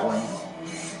that one.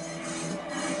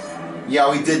 Yeah,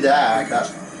 we did that.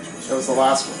 That was the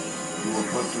last one. You were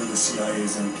put through the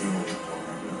CIA's MK Ultra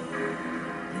program.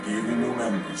 We gave you new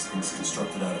memories, things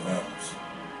constructed out of ours.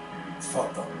 It's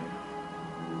fucked up.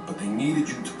 But they needed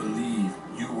you to believe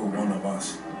you were one of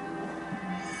us.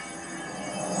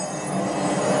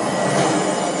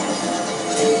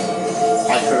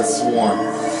 I could have sworn.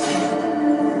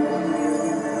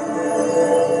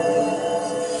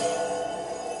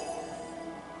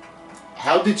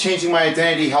 How did changing my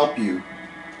identity help you?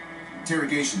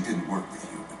 Interrogation didn't work with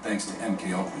you, but thanks to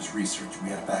MK Ultra's research, we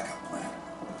had a backup plan.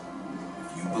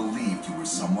 If you believed you were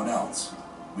someone else,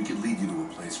 we could lead you to a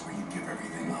place where you'd give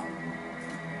everything up.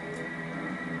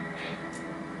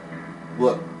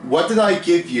 What did I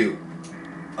give you?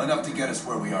 Enough to get us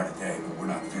where we are today, but we're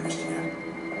not finished yet.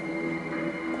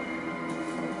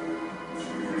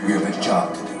 We have a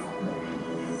job to do.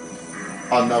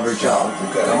 Another job.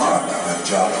 We've got a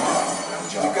job.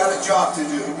 You've got a job to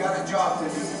do. You've got a job to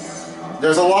do.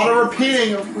 There's a lot of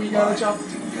repeating of we got a job to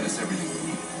do. Didn't get us everything we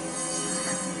need.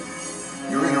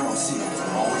 Your innermost secrets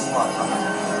are always locked behind the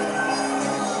door.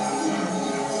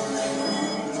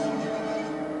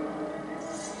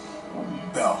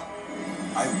 Bell,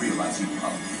 I realize you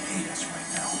probably hate us right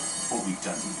now, what we've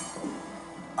done to you.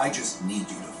 I just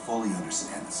need you to fully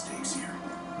understand the stakes here.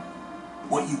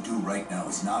 What you do right now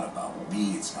is not about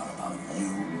me, it's not about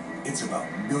you, it's about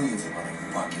millions of other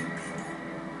fucking people.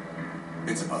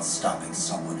 It's about stopping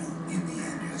someone who, in the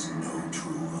end, has no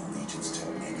true allegiance to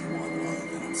anyone other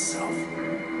than himself.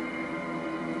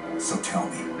 So tell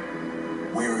me,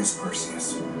 where is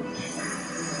Persius?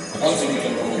 Once we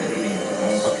control the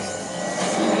universe,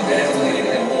 we will detonate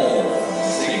them all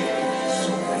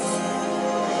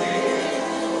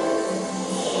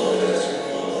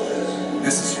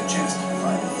This is your chance to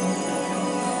define it.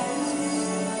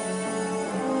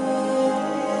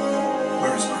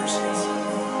 Where is Persius?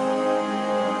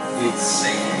 It's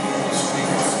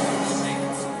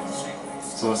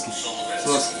Solovetsky.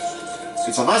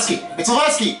 It's Solovetsky. It's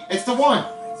Solovetsky. It's the one.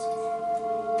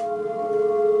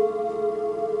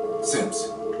 Sims,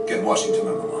 get Washington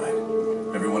on the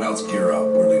line. Everyone else gear up.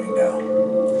 We're leaving now.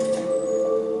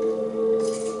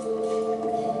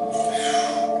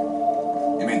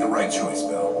 You made the right choice,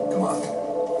 Bell. Come on.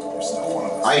 You're still one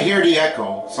of us. I hear the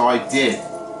echo, so I did.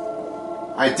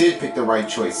 I did pick the right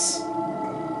choice.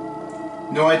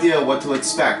 No idea what to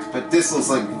expect, but this was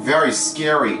like very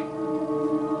scary.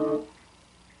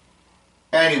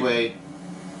 And anyway,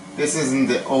 this isn't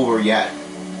over yet.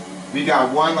 We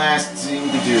got one last thing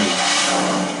to do.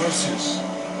 Persius,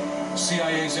 the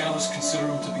CIA's analysts consider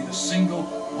him to be the single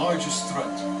largest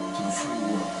threat to the free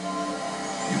world.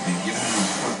 You've been given an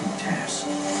important task.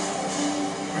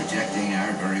 Protecting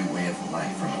our very way of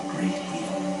life from a great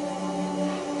evil.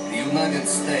 The United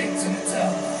States and its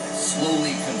allies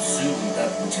slowly consume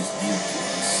that which is dear to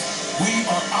us. We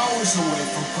are hours away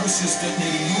from Persius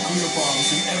detonating nuclear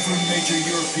bombs in every major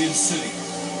European city.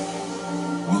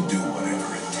 We'll do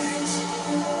whatever it takes.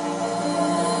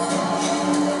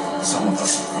 Some of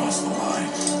us will cross the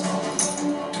line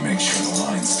to make sure the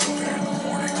line's still there in the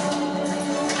morning.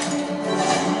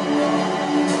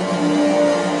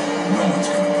 No one's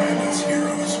gonna brand us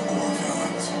heroes or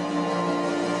villains.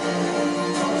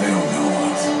 They don't know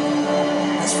us.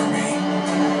 As for me,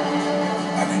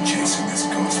 I've been chasing this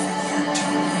ghost for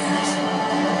 13 years.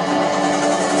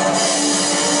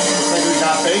 Looks like we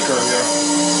got Baker here.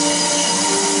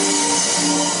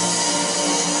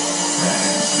 That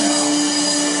ends now.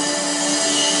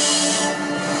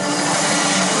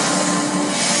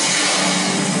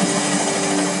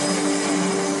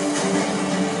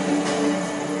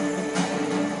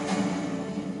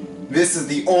 This is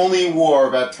the only war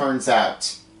that turns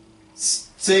out.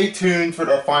 Stay tuned for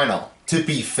the final to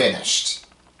be finished.